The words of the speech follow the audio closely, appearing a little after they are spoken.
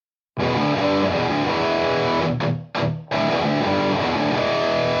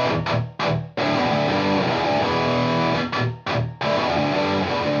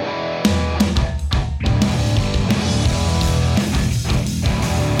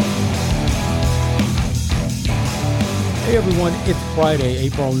Hey everyone, it's Friday,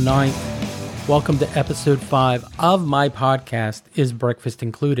 April 9th. Welcome to episode 5 of my podcast, Is Breakfast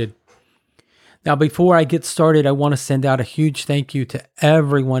Included? Now, before I get started, I want to send out a huge thank you to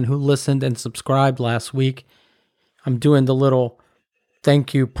everyone who listened and subscribed last week. I'm doing the little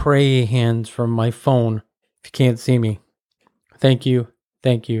thank you pray hands from my phone, if you can't see me. Thank you,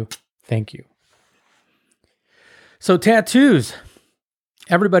 thank you, thank you. So tattoos.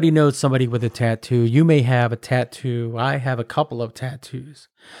 Everybody knows somebody with a tattoo. You may have a tattoo. I have a couple of tattoos.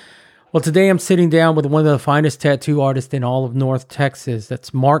 Well, today I'm sitting down with one of the finest tattoo artists in all of North Texas.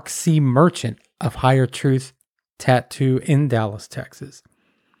 That's Mark C. Merchant of Higher Truth Tattoo in Dallas, Texas.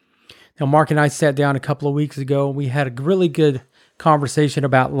 Now, Mark and I sat down a couple of weeks ago. We had a really good conversation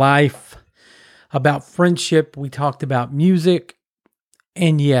about life, about friendship. We talked about music.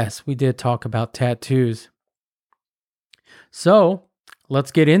 And yes, we did talk about tattoos. So,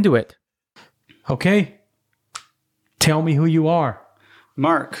 let's get into it. Okay. Tell me who you are.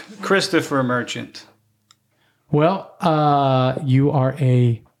 Mark Christopher Merchant. Well, you are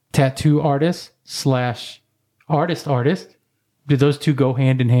a tattoo artist / artist. Do those two go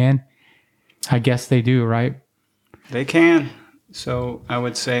hand in hand? I guess they do, right? They can. So I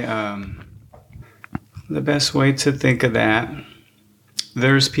would say the best way to think of that,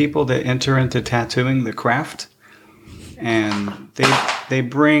 there's people that enter into tattooing the craft, and they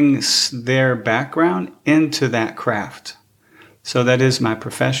bring their background into that craft. So that is my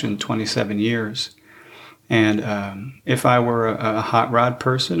profession, 27 years. And if I were a hot rod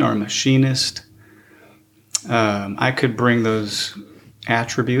person or a machinist, I could bring those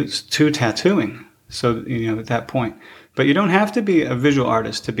attributes to tattooing. So, at that point. But you don't have to be a visual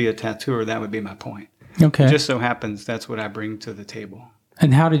artist to be a tattooer. That would be my point. Okay. It just so happens that's what I bring to the table.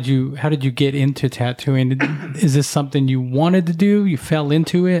 And how did you get into tattooing? Is this something you wanted to do? You fell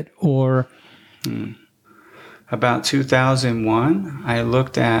into it, or? About 2001, I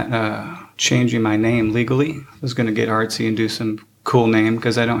looked at changing my name legally. I was going to get artsy and do some cool name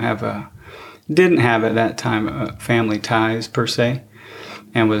because I didn't have at that time family ties per se,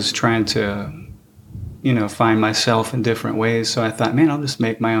 and was trying to, find myself in different ways. So I thought, man, I'll just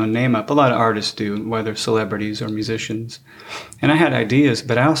make my own name up. A lot of artists do, whether celebrities or musicians. And I had ideas,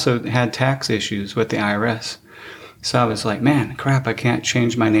 but I also had tax issues with the IRS. So I was like, man, crap, I can't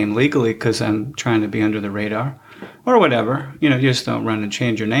change my name legally because I'm trying to be under the radar or whatever. You just don't run and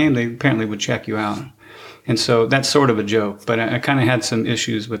change your name. They apparently would check you out. And so that's sort of a joke. But I kind of had some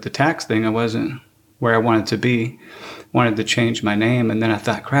issues with the tax thing. I wasn't where I wanted to be. Wanted to change my name. And then I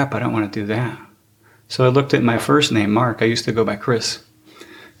thought, crap, I don't want to do that. So I looked at my first name, Mark. I used to go by Chris.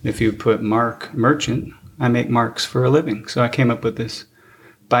 If you put Mark Merchant, I make marks for a living. So I came up with this.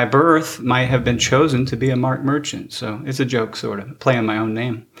 By birth, might have been chosen to be a Mark Merchant. So it's a joke, sort of, playing my own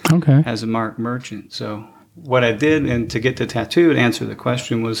name as a Mark Merchant. So what I did, and to get the tattoo, to answer the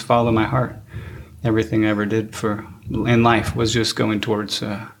question, was follow my heart. Everything I ever did in life was just going towards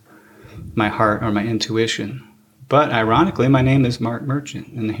my heart or my intuition. But ironically, my name is Mark Merchant,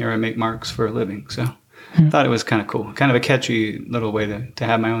 and here I make marks for a living. So I thought it was kind of cool, kind of a catchy little way to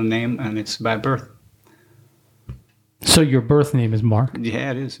have my own name, and it's by birth. So your birth name is Mark?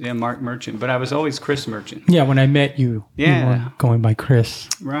 Yeah, it is. Yeah, Mark Merchant. But I was always Chris Merchant. Yeah, when I met you, you were going by Chris.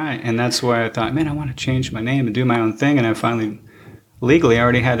 Right, and that's why I thought, man, I want to change my name and do my own thing. And I finally, legally, I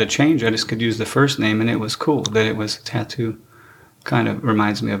already had a change. I just could use the first name, and it was cool that it was a tattoo. Kind of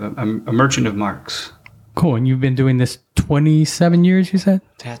reminds me of a merchant of marks. Cool, and you've been doing this 27 years, you said?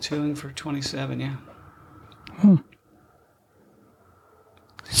 Tattooing for 27, yeah.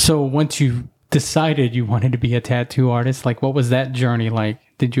 So once you decided you wanted to be a tattoo artist, what was that journey like?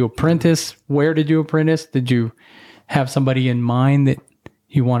 Did you apprentice? Where did you apprentice? Did you have somebody in mind that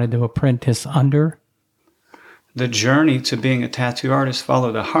you wanted to apprentice under? The journey to being a tattoo artist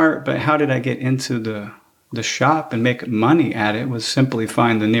followed the heart, but how did I get into the shop and make money at it was simply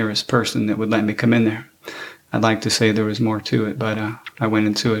find the nearest person that would let me come in there. I'd like to say there was more to it, but I went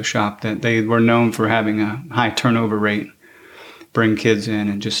into a shop that they were known for having a high turnover rate. Bring kids in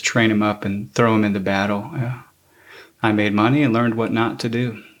and just train them up and throw them into battle. I made money and learned what not to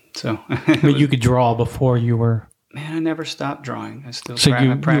do. So, but you could draw before you were. Man, I never stopped drawing. I still. So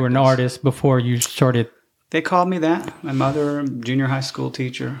you were an artist before you started. They called me that. My mother, junior high school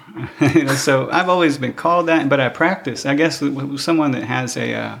teacher. So I've always been called that, but I practice. I guess someone that has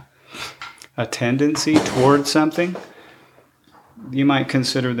a tendency towards something, you might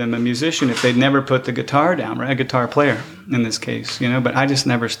consider them a musician if they'd never put the guitar down, right? A guitar player in this case, but I just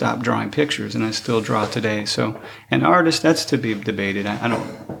never stopped drawing pictures, and I still draw today. So an artist, that's to be debated. I don't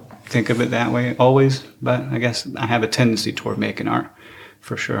think of it that way always, but I guess I have a tendency toward making art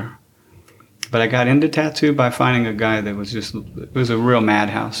for sure. But I got into tattoo by finding a guy that was it was a real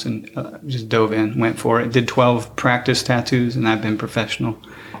madhouse, and just dove in, went for it. Did 12 practice tattoos, and I've been professional.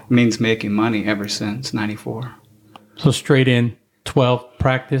 It means making money ever since '94. So straight in 12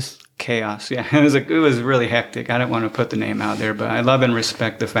 practice. Chaos, yeah. It was really hectic. I don't want to put the name out there, but I love and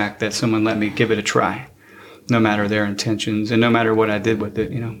respect the fact that someone let me give it a try, no matter their intentions and no matter what I did with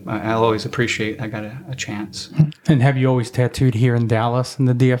it. I'll always appreciate I got a chance. And have you always tattooed here in Dallas, in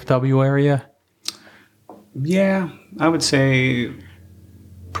the DFW area? Yeah, I would say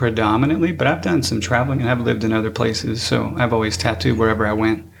predominantly, but I've done some traveling and I've lived in other places, so I've always tattooed wherever I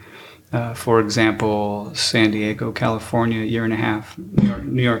went. For example, San Diego, California, a year and a half.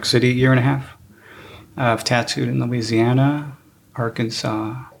 New York City, a year and a half. I've tattooed in Louisiana,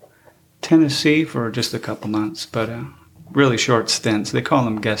 Arkansas, Tennessee for just a couple months, but really short stints. They call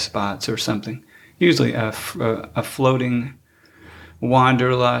them guest spots or something. Usually a floating,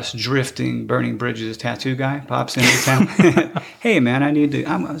 wanderlust, drifting, burning bridges tattoo guy pops into town. Hey, man, I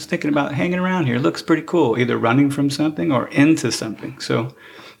was thinking about hanging around here. It looks pretty cool, either running from something or into something. So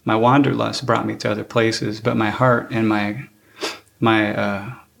my wanderlust brought me to other places, but my heart and my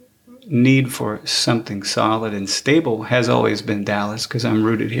need for something solid and stable has always been Dallas because I'm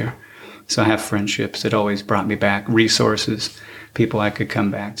rooted here. So I have friendships that always brought me back, resources, people I could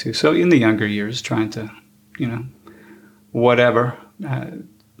come back to. So in the younger years, trying to, whatever. I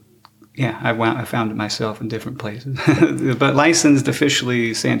found myself in different places. But licensed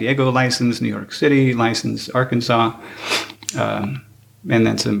officially San Diego, licensed New York City, licensed Arkansas, and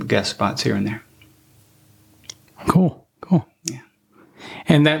then some guest spots here and there. Cool. Yeah.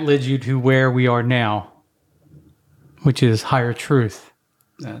 And that led you to where we are now, which is Higher Truth.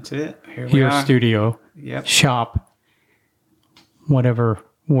 That's it. Here we Your are. studio, Yep. shop, whatever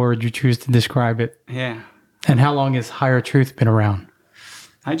word you choose to describe it. Yeah. And how long has Higher Truth been around?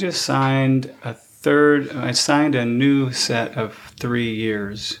 I just signed a new set of 3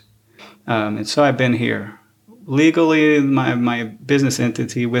 years. And so I've been here. Legally, my business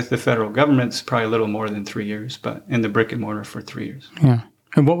entity with the federal government's probably a little more than 3 years, but in the brick and mortar for 3 years. Yeah.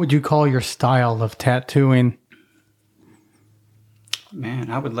 And what would you call your style of tattooing?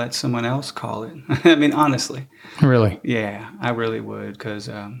 Man, I would let someone else call it. I mean, honestly. Really? Yeah, I really would, because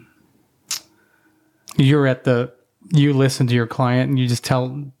you listen to your client and you just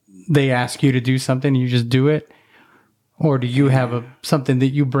they ask you to do something and you just do it? Or do you have something that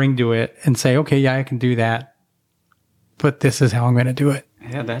you bring to it and say, okay, yeah, I can do that, but this is how I'm going to do it?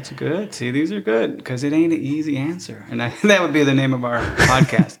 Yeah, that's good. See, these are good because it ain't an easy answer. And that would be the name of our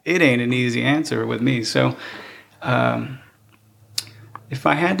podcast. It ain't an easy answer with me. So if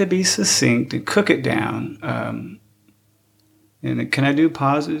I had to be succinct and cook it down, and can I do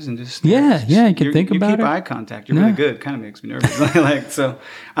pauses and just... Yeah, you can think about it. You keep eye contact. You're really good. Kind of makes me nervous. So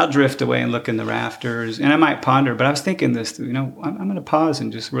I'll drift away and look in the rafters, and I might ponder. But I was thinking this, I'm going to pause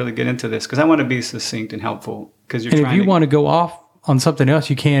and just really get into this because I want to be succinct and helpful. Because if you want to go off on something else,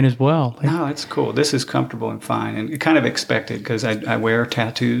 you can as well. No, it's cool. This is comfortable and fine, and kind of expected because I wear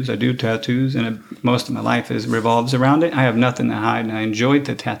tattoos. I do tattoos, and most of my life revolves around it. I have nothing to hide, and I enjoyed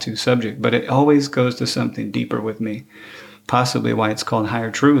the tattoo subject, but it always goes to something deeper with me. Possibly why it's called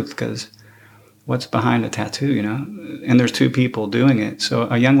Higher Truth, because what's behind a tattoo, And there's two people doing it. So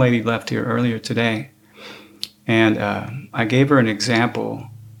a young lady left here earlier today, and I gave her an example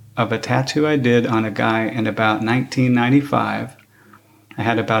of a tattoo I did on a guy in about 1995. I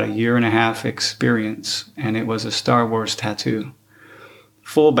had about a year and a half experience, and it was a Star Wars tattoo,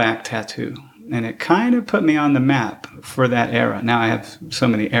 full back tattoo. And it kind of put me on the map for that era. Now I have so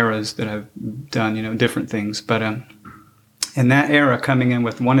many eras that I've done, different things, but in that era, coming in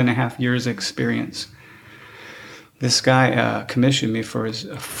with 1.5 years experience, this guy commissioned me for his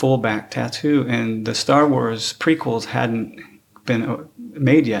full-back tattoo, and the Star Wars prequels hadn't been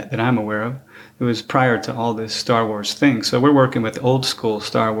made yet that I'm aware of. It was prior to all this Star Wars thing. So we're working with old-school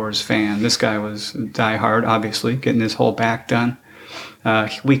Star Wars fan. This guy was diehard, obviously, getting his whole back done.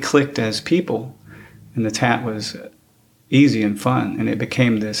 We clicked as people, and the tat was easy and fun, and it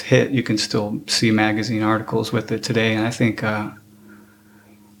became this hit. You can still see magazine articles with it today, and I think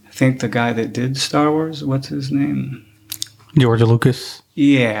the guy that did Star Wars, what's his name? George Lucas.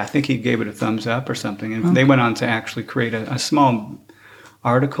 Yeah, I think he gave it a thumbs up or something, and they went on to actually create a small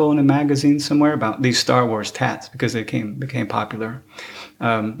article in a magazine somewhere about these Star Wars tats because they became popular.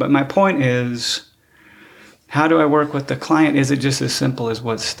 But my point is, how do I work with the client? Is it just as simple as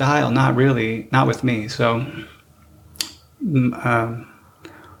what style? Not really, not with me. So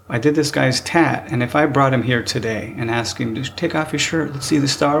I did this guy's tat, and if I brought him here today and asked him to take off your shirt, let's see the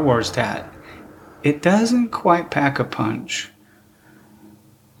Star Wars tat, it doesn't quite pack a punch.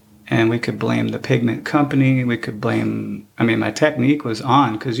 And we could blame the pigment company. We could blame, I mean, my technique was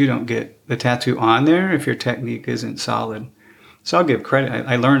on, because you don't get the tattoo on there if your technique isn't solid. So I'll give credit.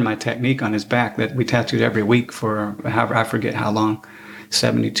 I learned my technique on his back that we tattooed every week for, I forget how long,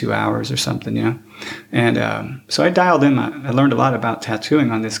 72 hours or something, you know. And so I dialed in. I learned a lot about tattooing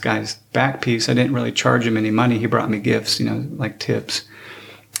on this guy's back piece. I didn't really charge him any money. He brought me gifts, you know, like tips.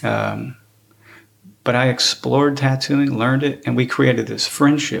 But I explored tattooing, learned it, and we created this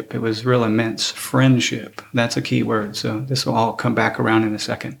friendship. It was real immense friendship. That's a key word. So this will all come back around in a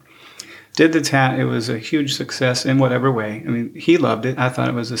second. Did the tat. It was a huge success in whatever way. I mean, he loved it. I thought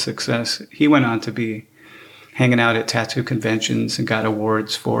it was a success. He went on to be hanging out at tattoo conventions and got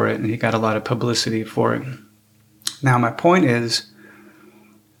awards for it, and he got a lot of publicity for it. Now, my point is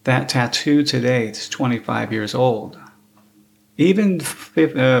that tattoo today, it's 25 years old. Even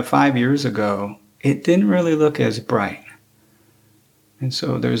 5 years ago, it didn't really look as bright. And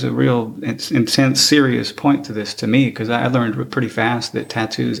so there's a real intense, serious point to this to me, because I learned pretty fast that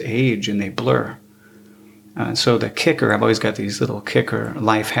tattoos age and they blur. So the kicker, I've always got these little kicker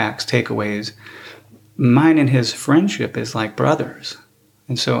life hacks, takeaways. Mine and his friendship is like brothers.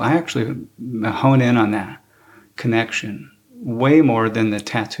 And so I actually hone in on that connection way more than the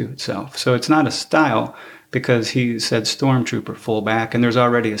tattoo itself. So it's not a style, because he said Stormtrooper full back, and there's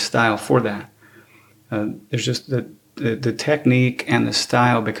already a style for that. There's just the technique and the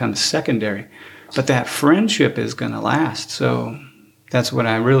style becomes secondary, but that friendship is going to last. So that's what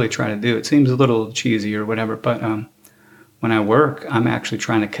I really try to do. It seems a little cheesy or whatever, but when I work, I'm actually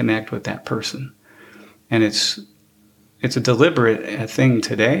trying to connect with that person. And it's a deliberate thing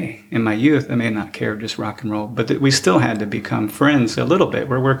today. In my youth, I may not care, just rock and roll, but we still had to become friends a little bit.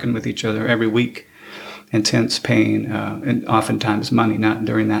 We're working with each other every week. Intense pain, and oftentimes money, not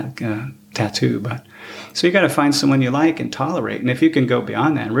during that tattoo. But so you got to find someone you like and tolerate. And if you can go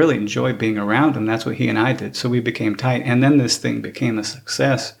beyond that and really enjoy being around them, that's what he and I did. So we became tight. And then this thing became a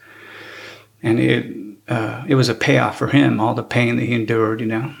success. And it was a payoff for him, all the pain that he endured, you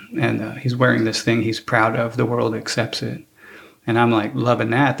know. And he's wearing this thing he's proud of. The world accepts it. And I'm like loving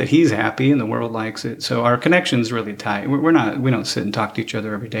that he's happy and the world likes it. So our connection's really tight. We don't sit and talk to each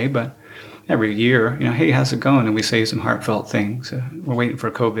other every day, but every year, you know, hey, how's it going? And we say some heartfelt things. We're waiting for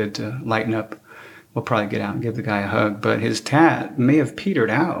COVID to lighten up. We'll probably get out and give the guy a hug. But his tat may have petered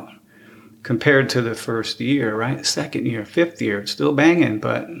out compared to the first year, right? Second year, fifth year, it's still banging,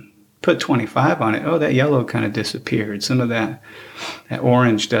 but put 25 on it. Oh, that yellow kind of disappeared. Some of that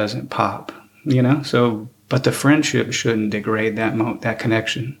orange doesn't pop, you know? So, but the friendship shouldn't degrade that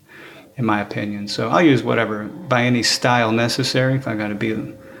connection, in my opinion. So I'll use whatever, by any style necessary, if I got to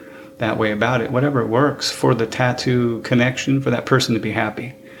be that way about it, whatever works for the tattoo connection, for that person to be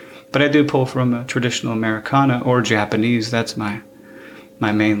happy. But I do pull from a traditional Americana or Japanese. That's my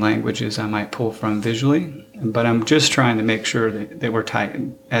main languages I might pull from visually. But I'm just trying to make sure that we're tight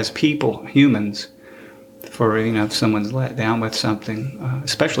as people, humans. For, you know, if someone's let down with something,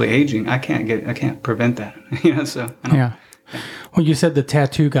 especially aging, I can't prevent that. You know, so yeah. Well, you said the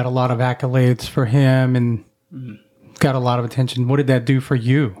tattoo got a lot of accolades for him and got a lot of attention. What did that do for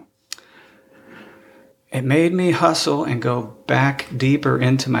you? It made me hustle and go back deeper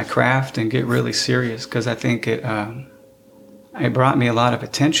into my craft and get really serious, because I think it brought me a lot of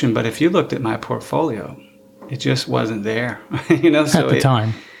attention. But if you looked at my portfolio, it just wasn't there, you know. So at the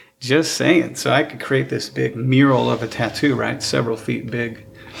time, just saying. So I could create this big mural of a tattoo, right, several feet big,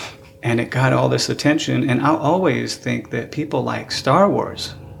 and it got all this attention. And I'll always think that people like Star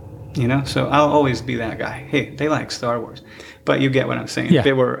Wars, you know. So I'll always be that guy. Hey, they like Star Wars. But you get what I'm saying. Yeah. If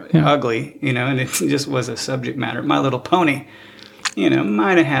they were ugly, you know, and it just was a subject matter. My Little Pony, you know,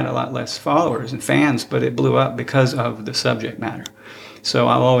 might have had a lot less followers and fans, but it blew up because of the subject matter. So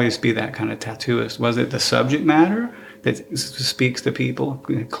I'll always be that kind of tattooist. Was it the subject matter that speaks to people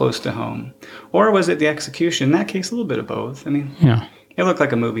close to home? Or was it the execution? In that case, a little bit of both. I mean, it looked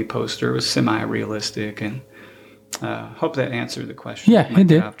like a movie poster. It was semi-realistic. And hope that answered the question. Yeah, it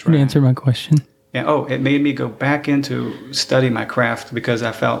did. It answered my question. Yeah. It made me go back into study my craft, because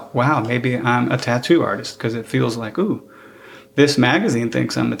I felt, wow, maybe I'm a tattoo artist, because it feels like, ooh, this magazine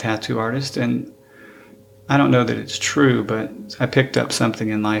thinks I'm a tattoo artist. And I don't know that it's true, but I picked up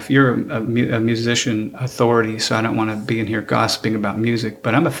something in life. You're a musician authority, so I don't want to be in here gossiping about music,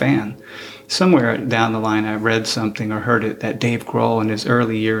 but I'm a fan. Somewhere down the line, I read something or heard it that Dave Grohl in his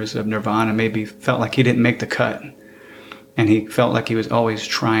early years of Nirvana maybe felt like he didn't make the cut. And he felt like he was always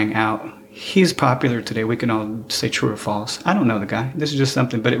trying out. He's popular today. We can all say true or false. I don't know the guy. This is just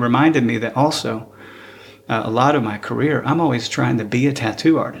something. But it reminded me that also a lot of my career, I'm always trying to be a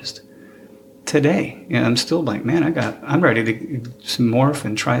tattoo artist. today. I'm still like, man, I'm ready to morph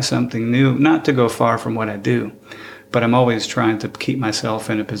and try something new, not to go far from what I do, but I'm always trying to keep myself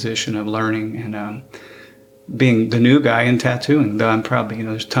in a position of learning and being the new guy in tattooing, though I'm probably,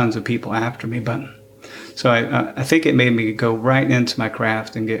 there's tons of people after me, but so I think it made me go right into my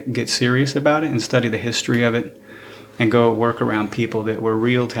craft and get serious about it and study the history of it and go work around people that were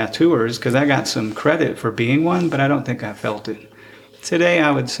real tattooers, because I got some credit for being one, but I don't think I felt it. Today,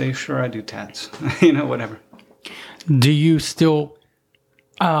 I would say, sure, I do tats, whatever. Do you still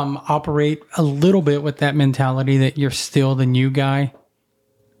operate a little bit with that mentality that you're still the new guy?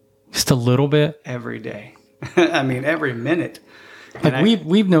 Just a little bit? Every day. I mean, every minute. Like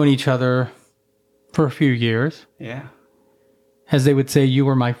we've known each other for a few years. Yeah. As they would say, you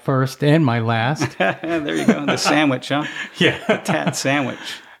were my first and my last. There you go. The sandwich, huh? Yeah. The tat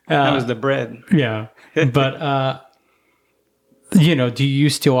sandwich. That was the bread. Yeah. But, do you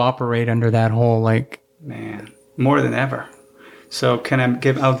still operate under that whole, like... Man, more than ever. So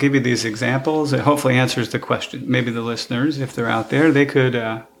I'll give you these examples. It hopefully answers the question. Maybe the listeners, if they're out there, they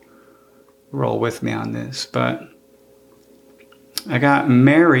could roll with me on this. But I got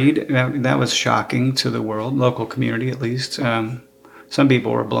married. That was shocking to the world, local community at least. Some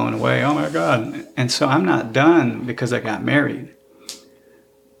people were blown away. Oh my God. And so I'm not done because I got married.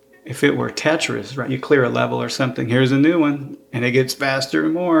 If it were Tetris, right, you clear a level or something, here's a new one, and it gets faster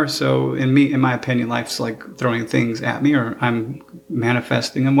and more. So in my opinion, life's like throwing things at me, or I'm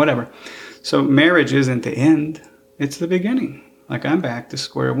manifesting them, whatever. So marriage isn't the end, it's the beginning. Like, I'm back to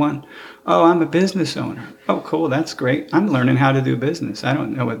square one. Oh, I'm a business owner. Oh, cool, that's great. I'm learning how to do business. I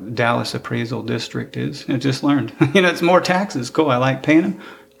don't know what Dallas Appraisal District is. I just learned. It's more taxes. Cool, I like paying them.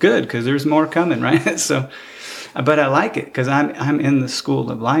 Good, because there's more coming, right? So... But I like it because I'm in the school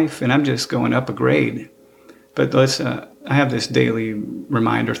of life and I'm just going up a grade. But I have this daily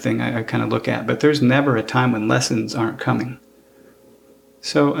reminder thing I kind of look at. But there's never a time when lessons aren't coming.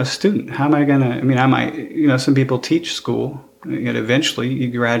 So a student, how am I going to, I might, some people teach school. And eventually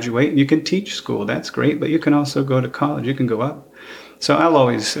you graduate, you can teach school. That's great. But you can also go to college. You can go up. So I'll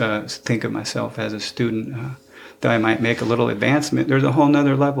always think of myself as a student. Though I might make a little advancement, there's a whole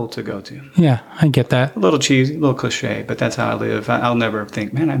nother level to go to. Yeah, I get that. A little cheesy, a little cliche, but that's how I live. I'll never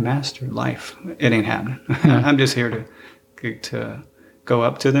think, man, I mastered life. It ain't happening. Yeah. I'm just here to go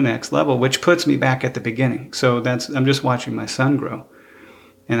up to the next level, which puts me back at the beginning. So I'm just watching my son grow,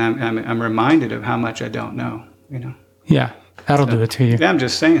 and I'm reminded of how much I don't know. Yeah, that'll do it to you. Yeah, I'm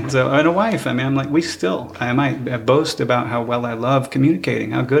just saying. So, and a wife, I'm like, I might boast about how well I love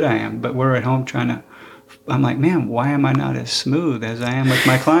communicating, how good I am, but we're at home I'm like, man, why am I not as smooth as I am with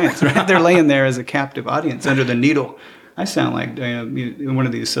my clients? Right? They're laying there as a captive audience under the needle. I sound like one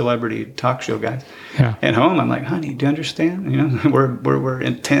of these celebrity talk show guys. Yeah. At home, I'm like, honey, do you understand? We're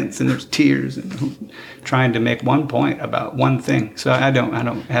intense and there's tears and trying to make one point about one thing. So I don't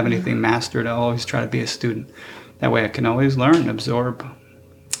have anything mastered. I'll always try to be a student. That way I can always learn, absorb,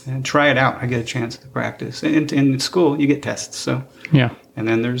 and try it out. I get a chance to practice. And in school, you get tests. So yeah. And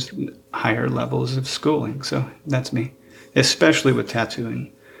then there's higher levels of schooling. So that's me, especially with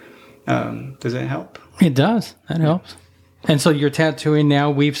tattooing. Does that help? It does. That helps. And so you're tattooing now.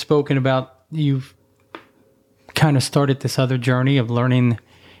 We've spoken about you've kind of started this other journey of learning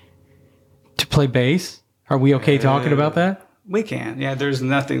to play bass. Are we okay talking about that? We can. Yeah, there's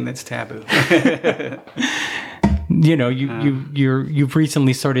nothing that's taboo. You've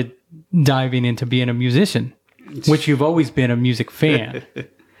recently started diving into being a musician, which you've always been a music fan,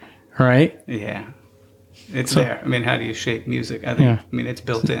 right? Yeah. It's there. How do you shape music? I think, it's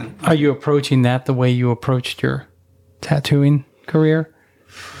built in. Are you approaching that the way you approached your tattooing career?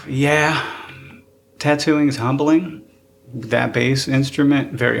 Yeah. Tattooing is humbling. That bass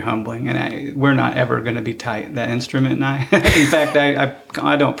instrument, very humbling. And we're not ever going to be tight, that instrument and I. In fact,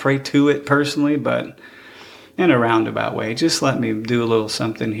 I don't pray to it personally, but in a roundabout way, just let me do a little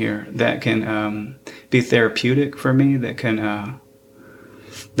something here that can be therapeutic for me, that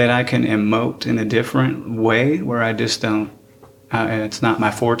I can emote in a different way where I just don't, it's not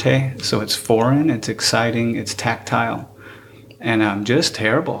my forte, so it's foreign, it's exciting, it's tactile, and I'm just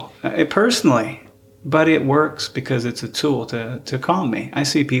terrible personally. But it works because it's a tool to calm me. I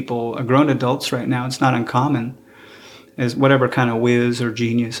see people, grown adults right now, it's not uncommon, as whatever kind of whiz or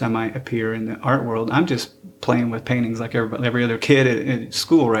genius I might appear in the art world, I'm just playing with paintings like every other kid at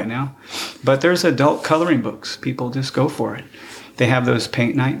school right now. But there's adult coloring books. People just go for it. They have those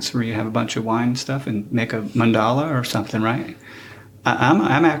paint nights where you have a bunch of wine and stuff and make a mandala or something, right?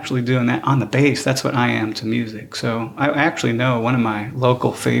 I'm actually doing that on the bass. That's what I am to music. So I actually know one of my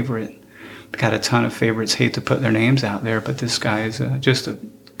local favorite, got a ton of favorites, hate to put their names out there, but this guy is just a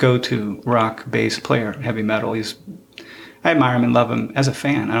go-to rock bass player, heavy metal. I admire him and love him as a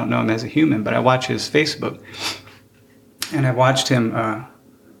fan. I don't know him as a human, but I watch his Facebook, and I watched him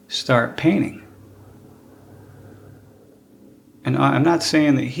start painting. And I'm not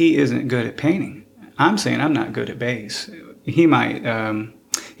saying that he isn't good at painting. I'm saying I'm not good at bass. He might,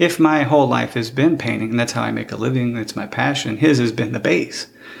 if my whole life has been painting, and that's how I make a living, that's my passion, his has been the bass.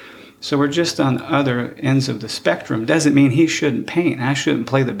 So we're just on the other ends of the spectrum. Doesn't mean he shouldn't paint. I shouldn't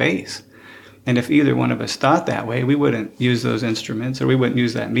play the bass. And if either one of us thought that way, we wouldn't use those instruments, or we wouldn't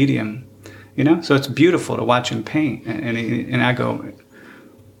use that medium, you know? So it's beautiful to watch him paint. And I go,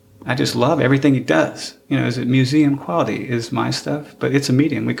 I just love everything he does. You know, is it museum quality is my stuff, but it's a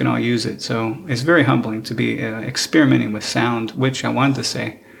medium. We can all use it. So it's very humbling to be experimenting with sound, which I wanted to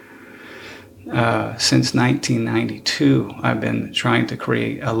say. Since 1992, I've been trying to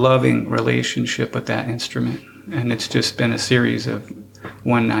create a loving relationship with that instrument. And it's just been a series of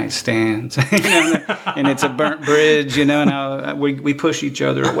one-night stands. You know, and it's a burnt bridge, you know, and we push each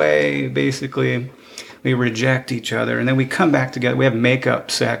other away, basically. We reject each other, and then we come back together. We have make-up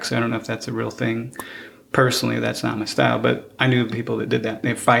sex. I don't know if that's a real thing. Personally, that's not my style, but I knew people that did that.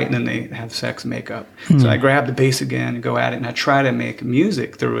 They fight, and then they have sex and make-up. So I grab the bass again and go at it, and I try to make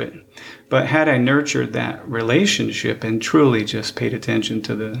music through it. But had I nurtured that relationship and truly just paid attention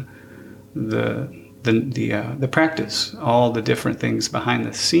to the practice, all the different things behind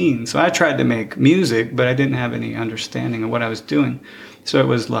the scenes. So I tried to make music, but I didn't have any understanding of what I was doing. So it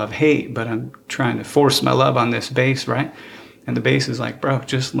was love-hate, but I'm trying to force my love on this bass, right? And the bass is like, bro,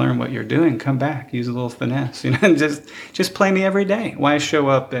 just learn what you're doing. Come back, use a little finesse, you know, and just play me every day. Why show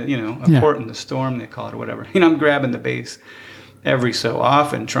up at, you know, a port in the storm, they call it, or whatever. You know, I'm grabbing the bass every so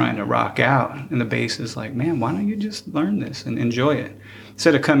often trying to rock out. And the bass is like, man, why don't you just learn this and enjoy it?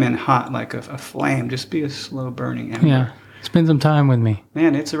 Instead of come in hot like a flame, just be a slow burning ember. Yeah. Spend some time with me.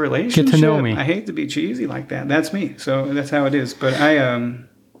 Man, it's a relationship. Get to know me. I hate to be cheesy like that. That's me. So that's how it is. But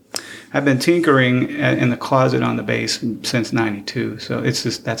I've been tinkering in the closet on the bass since '92. So it's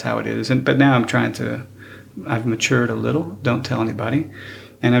just, that's how it is. But now I've matured a little. Don't tell anybody.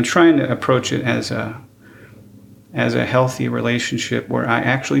 And I'm trying to approach it as a healthy relationship where I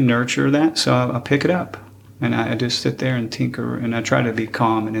actually nurture that. So I'll pick it up. And I just sit there and tinker. And I try to be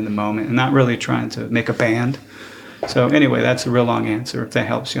calm and in the moment and not really trying to make a band. So anyway, that's a real long answer, if that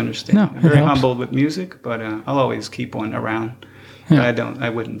helps you understand. No, I'm very helps. humbled with music, but I'll always keep one around. Yeah. But I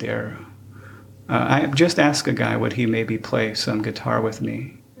wouldn't dare. I just asked a guy would he maybe play some guitar with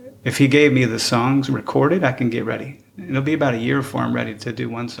me. If he gave me the songs recorded, I can get ready. It'll be about a year before I'm ready to do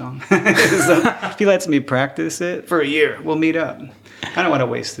one song. So if he lets me practice it for a year, we'll meet up. I don't want to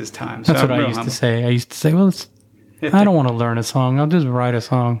waste his time. That's so what I used to say. I used to say, well, I don't want to learn a song. I'll just write a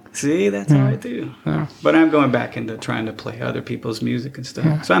song. See, that's how I do. Yeah. But I'm going back into trying to play other people's music and stuff.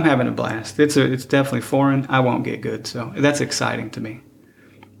 Yeah. So I'm having a blast. It's definitely foreign. I won't get good. So that's exciting to me.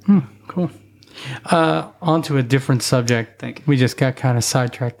 Cool. On to a different subject. Thank you. We just got kind of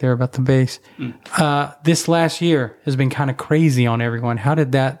sidetracked there about the bass. This last year has been kind of crazy on everyone. How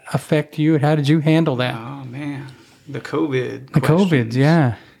did that affect you? How did you handle that? Oh, man. The COVID. The COVIDs,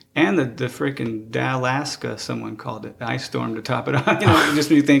 yeah. And the freaking Dalaska, someone called it, the ice storm to top it off. You know, just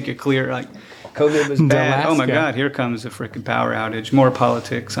when you think you're clear, like COVID was bad. Oh my God, here comes a freaking power outage. More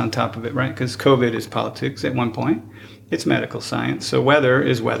politics on top of it, right? Because COVID is politics at one point. It's medical science. So weather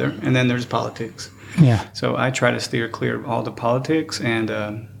is weather, and then there's politics. Yeah. So I try to steer clear of all the politics. And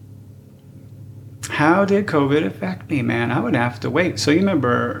how did COVID affect me, man? I would have to wait. So you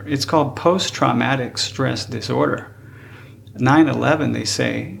remember, it's called post-traumatic stress disorder. 9/11, they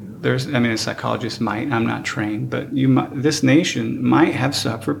say, a psychologist might, I'm not trained, but this nation might have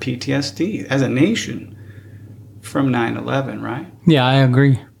suffered PTSD as a nation from 9/11, right? Yeah, I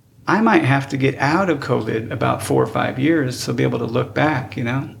agree. I might have to get out of COVID about 4 or 5 years to be able to look back, you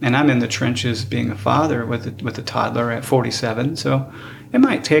know? And I'm in the trenches being a father with a toddler at 47, so it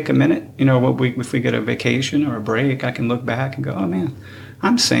might take a minute. You know, if we get a vacation or a break, I can look back and go, oh man,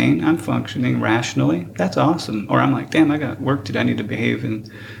 I'm sane, I'm functioning rationally. That's awesome. Or I'm like, damn, I got work to do. I need to behave and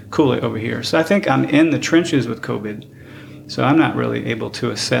cool it over here. So I think I'm in the trenches with COVID. So I'm not really able to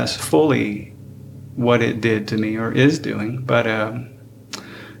assess fully what it did to me or is doing. But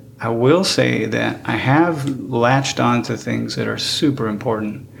I will say that I have latched on to things that are super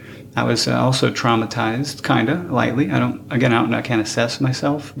important. I was also traumatized, kind of, lightly. I can't assess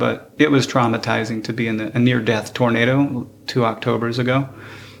myself, but it was traumatizing to be in a near-death tornado 2 Octobers ago,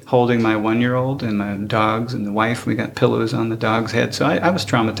 holding my 1-year-old and my dogs and the wife. We got pillows on the dog's head. So I was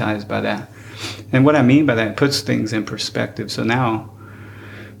traumatized by that. And what I mean by that, it puts things in perspective. So now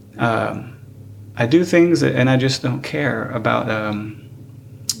I do things and I just don't care about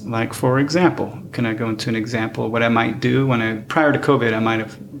Like, for example, can I go into an example of what I might do prior to COVID, I might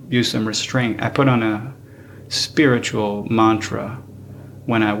have used some restraint. I put on a spiritual mantra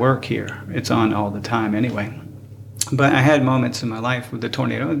when I work here. It's on all the time anyway. But I had moments in my life with the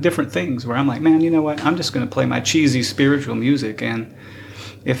tornado, different things where I'm like, man, you know what? I'm just going to play my cheesy spiritual music. And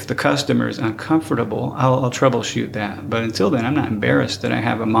if the customer is uncomfortable, I'll troubleshoot that. But until then, I'm not embarrassed that I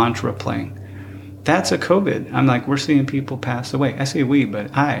have a mantra playing. That's a COVID. I'm like, we're seeing people pass away. I say we,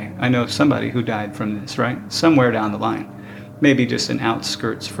 but I know somebody who died from this, right? Somewhere down the line. Maybe just an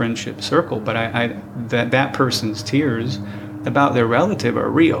outskirts friendship circle, but that person's tears about their relative are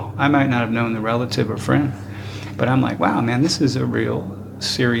real. I might not have known the relative or friend, but I'm like, wow, man, this is a real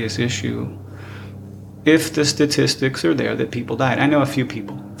serious issue. If the statistics are there that people died, I know a few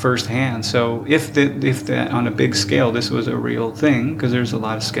people firsthand. So if that on a big scale, this was a real thing, because there's a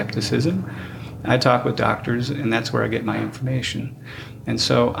lot of skepticism. I talk with doctors, and that's where I get my information. And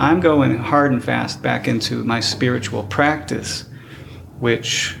so I'm going hard and fast back into my spiritual practice,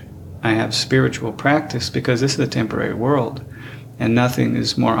 which I have spiritual practice because this is a temporary world, and nothing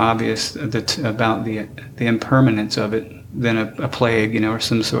is more obvious about the impermanence of it than a plague, or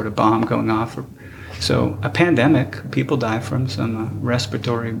some sort of bomb going off. So a pandemic, people die from some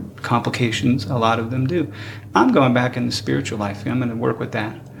respiratory complications. A lot of them do. I'm going back into spiritual life. I'm going to work with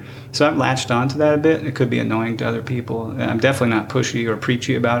that. So I've latched onto that a bit. It could be annoying to other people. I'm definitely not pushy or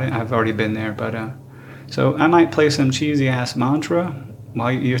preachy about it. I've already been there. But so I might play some cheesy-ass mantra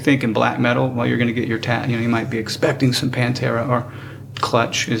while you're thinking black metal, while you're going to get your you might be expecting some Pantera, or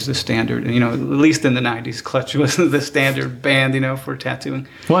Clutch is the standard. At least in the 90s, Clutch was the standard band, for tattooing.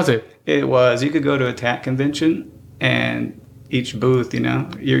 Was it? It was. You could go to a tat convention, and each booth,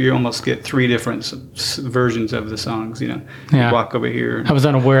 you almost get 3 different versions of the songs, Yeah. You walk over here. I was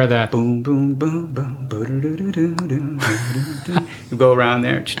unaware of that. Boom, boom, boom, boom. You go around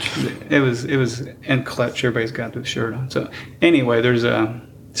there. It was, and Clutch, everybody's got the shirt on. So anyway, there's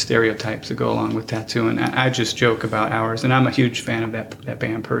stereotypes that go along with tattooing. I just joke about ours, and I'm a huge fan of that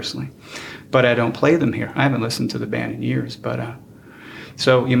band personally. But I don't play them here. I haven't listened to the band in years, but...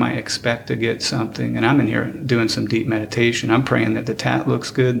 So you might expect to get something, and I'm in here doing some deep meditation. I'm praying that the tat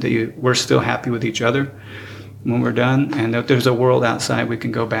looks good, that we're still happy with each other when we're done, and that there's a world outside we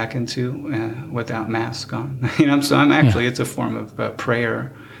can go back into without masks on. So I'm actually, it's a form of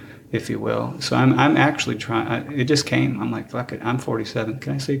prayer, if you will. So I'm actually trying. It just came. I'm like, fuck it. I'm 47.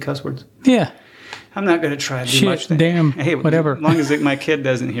 Can I say cuss words? Yeah. I'm not going to try to do much. Damn, hey, whatever. As long as my kid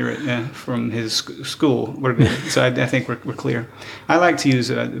doesn't hear it from his school, we're good. So I think we're clear. I like to use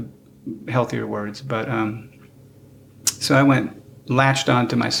healthier words, but so I latched on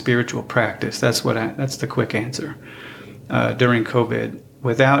to my spiritual practice. That's the quick answer. During COVID,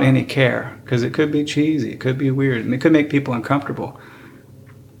 without any care, because it could be cheesy, it could be weird, and it could make people uncomfortable.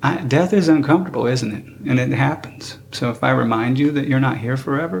 Death is uncomfortable, isn't it? And it happens. So if I remind you that you're not here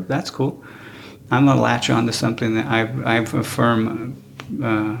forever, that's cool. I'm going to latch on to something that I've a firm,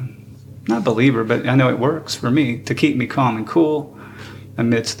 not believer, but I know it works for me to keep me calm and cool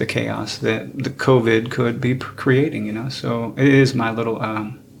amidst the chaos that the COVID could be creating, So it is my little,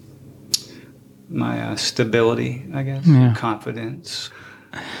 my stability, I guess, confidence.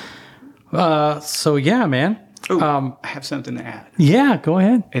 So yeah, man. Ooh, I have something to add. Yeah, go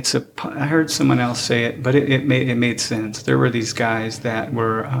ahead. I heard someone else say it, but it made sense. There were these guys that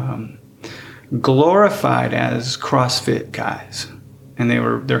were glorified as CrossFit guys, and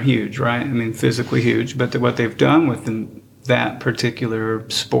they're huge, right? I mean, physically huge. But what they've done with that particular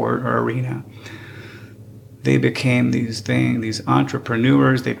sport or arena, they became these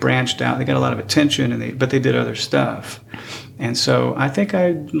entrepreneurs. They branched out. They got a lot of attention, but they did other stuff. And so I think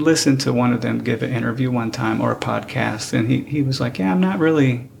I listened to one of them give an interview one time or a podcast, and he was like, yeah, I'm not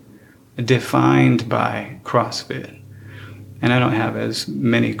really defined by CrossFit. And I don't have as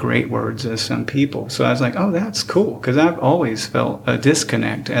many great words as some people. So I was like, oh, that's cool. Because I've always felt a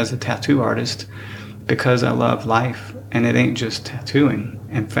disconnect as a tattoo artist because I love life. And it ain't just tattooing.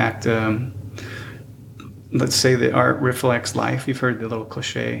 In fact, let's say that art reflects life. You've heard the little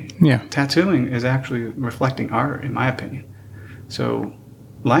cliche. Yeah. Tattooing is actually reflecting art, in my opinion. So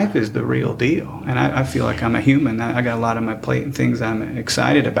life is the real deal. And I feel like I'm a human. I got a lot on my plate and things I'm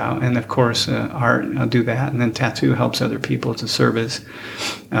excited about. And of course, art, I'll do that. And then tattoo helps other people. It's a service.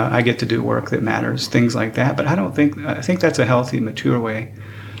 I get to do work that matters, things like that. But I think that's a healthy, mature way.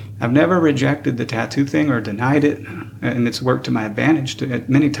 I've never rejected the tattoo thing or denied it. And it's worked to my advantage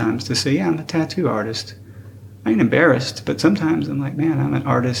many times to say, yeah, I'm a tattoo artist. I ain't embarrassed, but sometimes I'm like, man, I'm an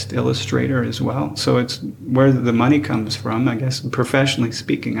artist, illustrator as well. So it's where the money comes from, I guess, professionally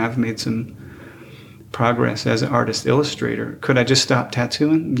speaking. I've made some progress as an artist illustrator. Could I just stop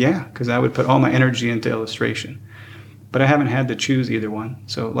tattooing? Yeah, because I would put all my energy into illustration. But I haven't had to choose either one.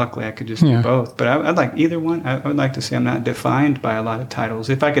 So luckily I could just do both. But I'd like either one. I would like to say I'm not defined by a lot of titles,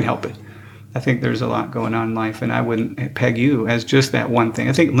 if I can help it. I think there's a lot going on in life, and I wouldn't peg you as just that one thing.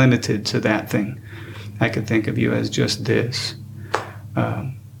 I think limited to that thing. I could think of you as just this.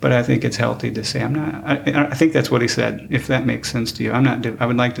 But I think it's healthy to say I'm not. I think that's what he said. If that makes sense to you, I'm not. I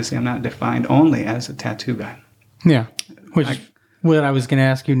would like to say I'm not defined only as a tattoo guy. Yeah, what I was going to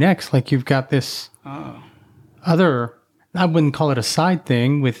ask you next. Like you've got this other. I wouldn't call it a side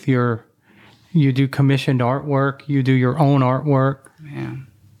thing. With you do commissioned artwork. You do your own artwork. Yeah.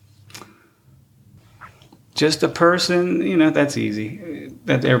 Just a person, that's easy.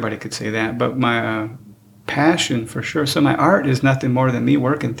 That everybody could say that. But my passion, for sure. So my art is nothing more than me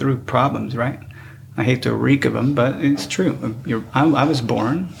working through problems, right? I hate to reek of them, but it's true. I was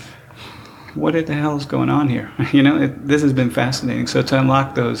born. What the hell is going on here? This has been fascinating. So to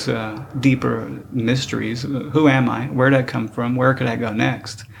unlock those deeper mysteries, who am I? Where did I come from? Where could I go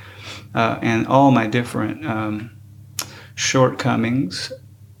next? And all my different shortcomings,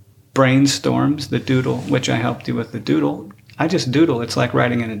 brainstorms, the doodle, which I helped you with the doodle. I just doodle. It's like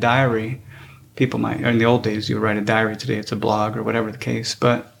writing in a diary. People in the old days, you would write a diary. Today it's a blog or whatever the case.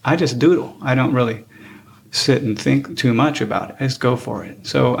 But I just doodle. I don't really sit and think too much about it. I just go for it.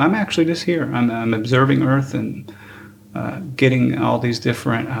 So I'm actually just here. I'm observing Earth and getting all these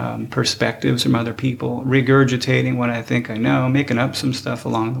different perspectives from other people, regurgitating what I think I know, making up some stuff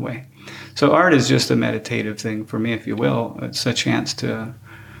along the way. So art is just a meditative thing for me, if you will. It's a chance to...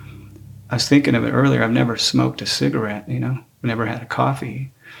 I was thinking of it earlier. I've never smoked a cigarette, never had a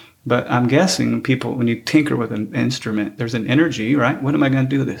coffee. But I'm guessing people, when you tinker with an instrument, there's an energy, right? What am I going to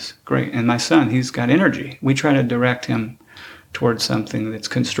do this? Great. And my son, he's got energy. We try to direct him towards something that's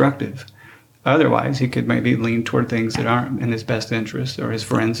constructive. Otherwise, he could maybe lean toward things that aren't in his best interest, or his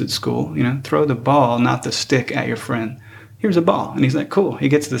friends at school. Throw the ball, not the stick, at your friend. Here's a ball. And he's like, cool. He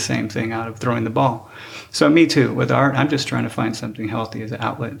gets the same thing out of throwing the ball. So me too. With art, I'm just trying to find something healthy as an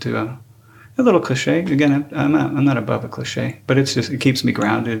outlet to a little cliche. Again, I'm not above a cliche, but it keeps me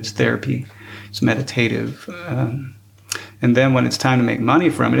grounded. It's therapy. It's meditative. And then when it's time to make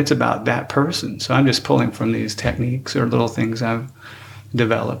money from it, it's about that person. So I'm just pulling from these techniques or little things I've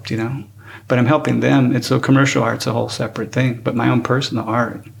developed, But I'm helping them. So commercial art's a whole separate thing. But my own personal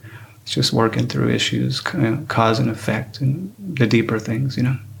art, it's just working through issues, cause and effect, and the deeper things,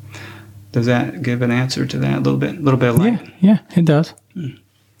 Does that give an answer to that a little bit? A little bit of light? Yeah, it does.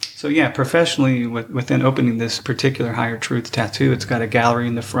 So yeah, professionally, within opening this particular Higher Truth tattoo, it's got a gallery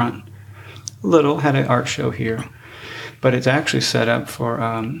in the front. Had an art show here. But it's actually set up for,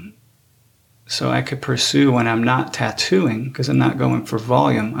 so I could pursue when I'm not tattooing, because I'm not going for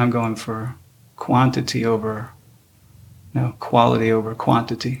volume, I'm going for quality over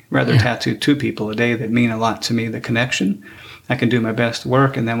quantity. Rather tattoo 2 people a day that mean a lot to me, the connection. I can do my best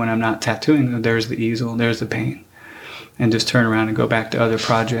work, and then when I'm not tattooing, there's the easel, there's the paint. And just turn around and go back to other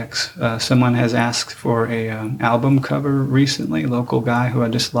projects. Someone has asked for a album cover recently, a local guy who I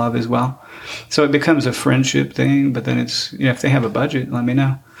just love as well. So it becomes a friendship thing, but then it's, if they have a budget, let me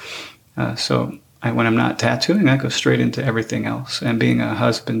know. When I'm not tattooing, I go straight into everything else. And being a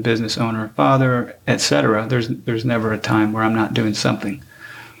husband, business owner, father, etc., there's never a time where I'm not doing something.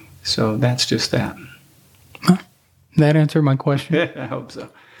 So that's just that. That answered my question. I hope so.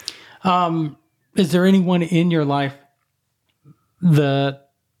 Is there anyone in your life, the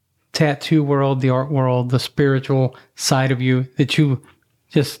tattoo world, the art world, the spiritual side of you, that you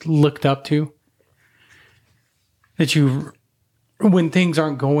just looked up to? That you, when things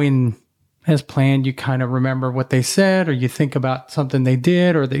aren't going as planned, you kind of remember what they said, or you think about something they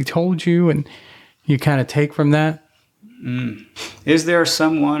did or they told you, and you kind of take from that? Is there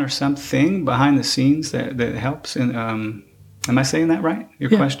someone or something behind the scenes that helps? Am I saying that right? Your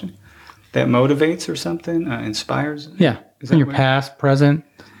question? That motivates or something, inspires? Yeah. In your past, present?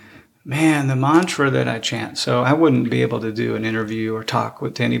 Man, the mantra that I chant. So I wouldn't be able to do an interview or talk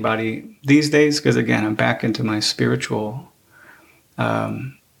with anybody these days because, again, I'm back into my spiritual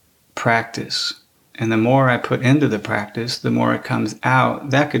practice. And the more I put into the practice, the more it comes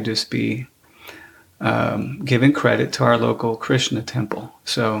out. That could just be giving credit to our local Krishna temple.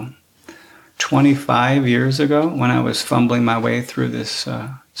 So 25 years ago, when I was fumbling my way through this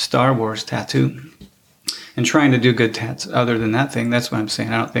Star Wars tattoo and trying to do good tats other than that thing, that's what I'm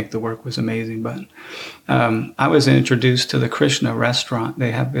saying. I don't think the work was amazing, but I was introduced to the Krishna restaurant.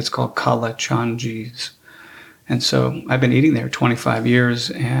 It's called Kala Chanji's. And so I've been eating there 25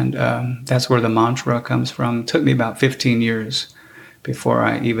 years, and that's where the mantra comes from. It took me about 15 years before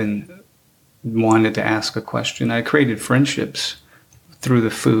I even wanted to ask a question. I created friendships through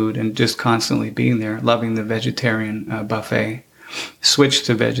the food and just constantly being there, loving the vegetarian buffet. Switched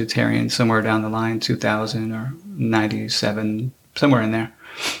to vegetarian somewhere down the line, 2000 or 97, somewhere in there.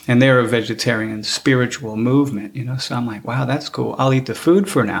 And they're a vegetarian spiritual movement, so I'm like, wow, that's cool. I'll eat the food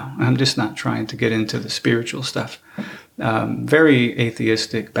for now. I'm just not trying to get into the spiritual stuff. Very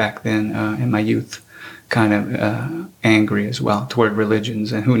atheistic back then in my youth, kind of angry as well toward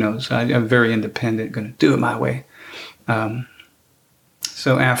religions, and who knows, I'm very independent, going to do it my way.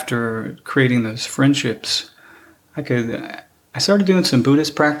 So after creating those friendships, I started doing some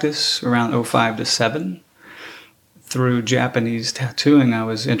Buddhist practice around 05 to 07. Through Japanese tattooing, I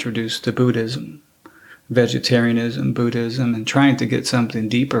was introduced to Buddhism, vegetarianism, Buddhism, and trying to get something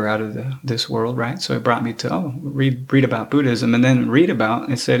deeper out of this world, right? So it brought me to, read about Buddhism, and then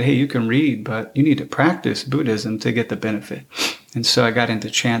it said, hey, you can read, but you need to practice Buddhism to get the benefit. And so I got into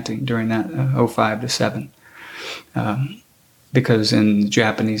chanting during that 05 to 07. Because in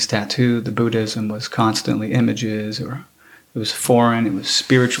Japanese tattoo, the Buddhism was constantly images, or it was foreign, it was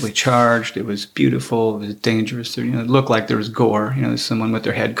spiritually charged, it was beautiful, it was dangerous. It looked like there was gore, there's someone with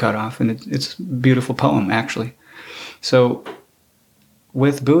their head cut off, and it's a beautiful poem, actually. So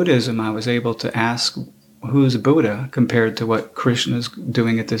with Buddhism, I was able to ask, who's Buddha compared to what Krishna's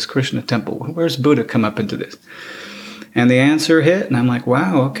doing at this Krishna temple? Where's Buddha come up into this? And the answer hit, and I'm like,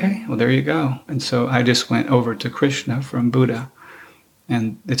 wow, okay, well, there you go. And so I just went over to Krishna from Buddha,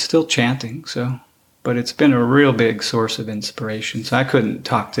 and it's still chanting, but it's been a real big source of inspiration. So I couldn't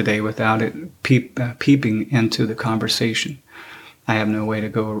talk today without it peeping into the conversation. I have no way to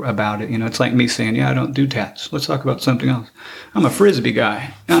go about it. It's like me saying, yeah, I don't do tats. Let's talk about something else. I'm a Frisbee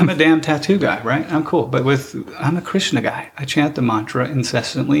guy. I'm a damn tattoo guy, right? I'm cool. But I'm a Krishna guy. I chant the mantra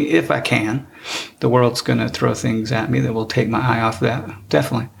incessantly if I can. The world's going to throw things at me that will take my eye off that,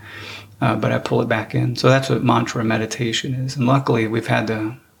 definitely. But I pull it back in. So that's what mantra meditation is. And luckily, we've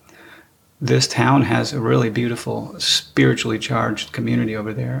had this town has a really beautiful, spiritually charged community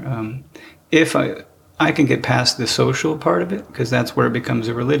over there. If I can get past the social part of it, because that's where it becomes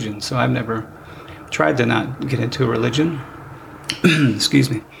a religion. So I've never tried to not get into a religion.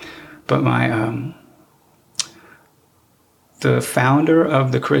 Excuse me. But the founder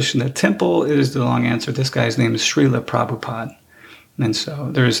of the Krishna temple is the long answer. This guy's name is Srila Prabhupada. And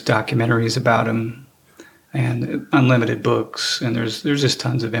so there's documentaries about him, and unlimited books, and there's just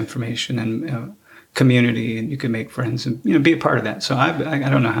tons of information and community, and you can make friends and be a part of that. So I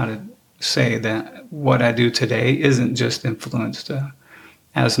don't know how to say that what I do today isn't just influenced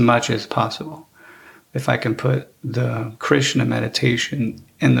as much as possible. If I can put the Krishna meditation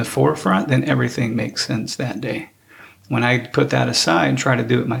in the forefront, then everything makes sense that day. When I put that aside and try to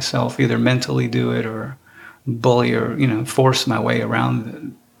do it myself, either mentally do it or bully or force my way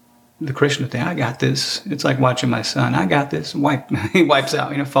around the Krishna thing, I got this. It's like watching my son. I got this. He wipes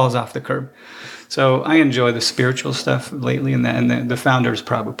out, falls off the curb. So I enjoy the spiritual stuff lately, and the founder is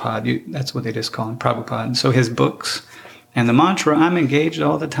Prabhupada. That's what they just call him, Prabhupada. And so his books and the mantra, I'm engaged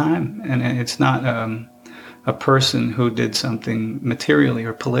all the time. And it's not a person who did something materially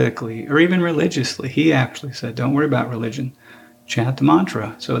or politically or even religiously. He actually said, don't worry about religion. Chant the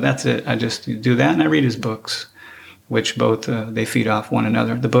mantra. So that's it. I just do that, and I read his books, which both, they feed off one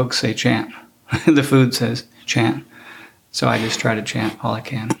another. The books say chant. The food says chant. So I just try to chant all I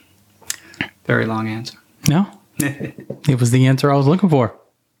can. Very long answer. No, it was the answer I was looking for.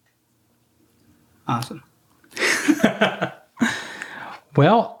 Awesome.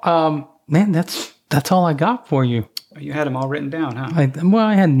 Well, man, that's all I got for you. You had them all written down, huh? I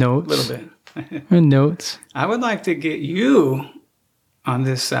had notes. A little bit. I had notes. I would like to get you on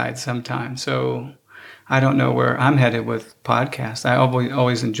this side sometime. So I don't know where I'm headed with podcasts. I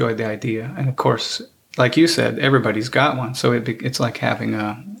always enjoyed the idea. And of course, like you said, everybody's got one. So it's like having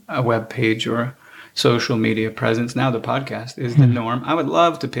a web page or a social media presence. Now the podcast is the norm. I would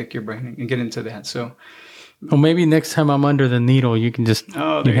love to pick your brain and get into that. So, well, maybe next time I'm under the needle, you can just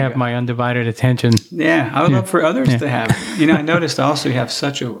you have my undivided attention. Yeah, I would love for others to have. I noticed also you have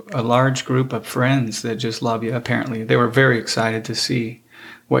such a large group of friends that just love you. Apparently, they were very excited to see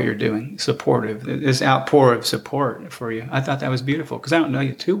what you're doing, supportive. This outpour of support for you. I thought that was beautiful because I don't know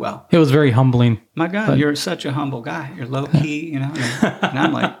you too well. It was very humbling. My God, you're such a humble guy. You're low key, and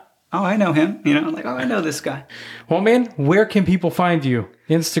I'm like, oh, I know him. I'm like, oh, I know this guy. Well, man, where can people find you?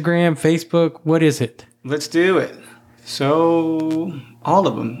 Instagram, Facebook, what is it? Let's do it. So, all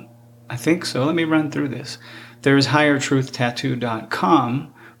of them, I think so. Let me run through this. There's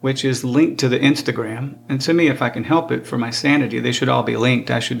highertruthtattoo.com, which is linked to the Instagram. And to me, if I can help it for my sanity, they should all be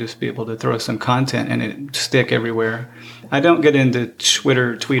linked. I should just be able to throw some content and it stick everywhere. I don't get into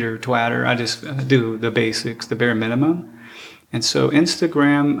Twitter, twatter. I just do the basics, the bare minimum. And so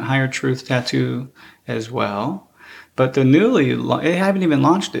Instagram, Higher Truth Tattoo as well. But I haven't even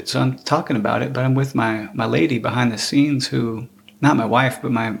launched it, so I'm talking about it. But I'm with my lady behind the scenes who, not my wife,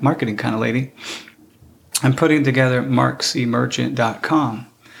 but my marketing kind of lady. I'm putting together markcmerchant.com.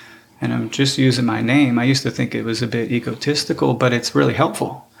 And I'm just using my name. I used to think it was a bit egotistical, but it's really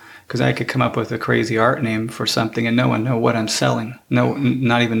helpful because I could come up with a crazy art name for something and no one know what I'm selling.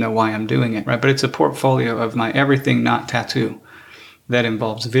 Not even know why I'm doing it, right? But it's a portfolio of my everything not tattoo that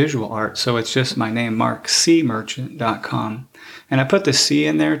involves visual art. So it's just my name, markcmerchant.com. And I put the C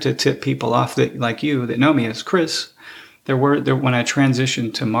in there to tip people off that, like you, that know me as Chris. When I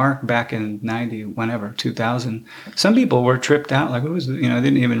transitioned to Mark back in 2000, some people were tripped out. Like, they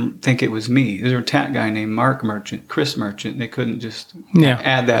didn't even think it was me. There's a tat guy named Mark Merchant, Chris Merchant. They couldn't just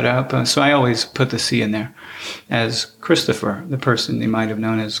add that up. So I always put the C in there as Christopher, the person they might have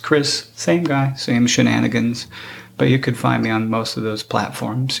known as Chris. Same guy, same shenanigans. But you could find me on most of those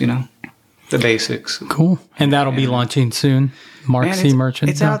platforms, the basics. Cool. And that'll be launching soon. Mark C. Merchant.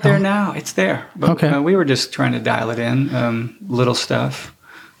 It's out there now. It's there. But, okay. We were just trying to dial it in. Little stuff,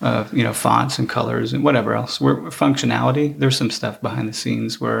 fonts and colors and whatever else. Functionality. There's some stuff behind the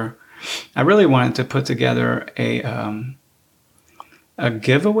scenes where I really wanted to put together a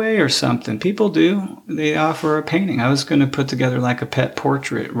giveaway or something. People do. They offer a painting. I was going to put together like a pet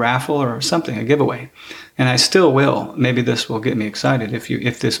portrait raffle or something, a giveaway. And I still will. Maybe this will get me excited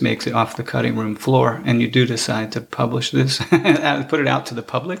if this makes it off the cutting room floor and you do decide to publish this, put it out to the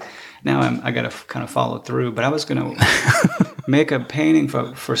public. Now I got to kind of follow through. But I was going to make a painting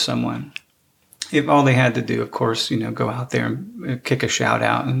for someone. If all they had to do, of course, go out there and kick a shout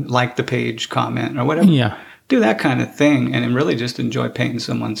out and like the page, comment or whatever. Yeah. Do that kind of thing and really just enjoy painting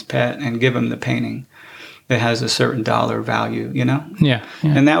someone's pet and give them the painting that has a certain dollar value, Yeah.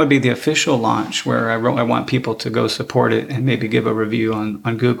 And that would be the official launch where I want people to go support it and maybe give a review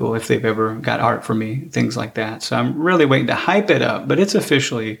on Google if they've ever got art for me, things like that. So I'm really waiting to hype it up, but it's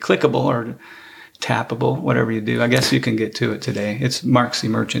officially clickable or tappable, whatever you do. I guess you can get to it today. It's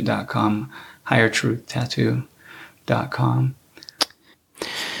markcmerchant.com, highertruthtattoo.com.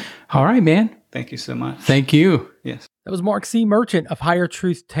 All right, man. Thank you so much. Thank you. Yes. That was Mark C. Merchant of Higher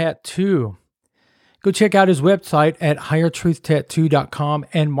Truth Tattoo. Go check out his website at highertruthtattoo.com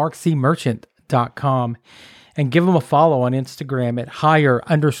and markcmerchant.com and give him a follow on Instagram at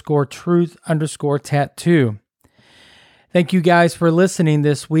higher_truth_tattoo. Thank you guys for listening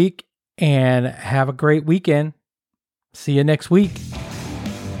this week and have a great weekend. See you next week.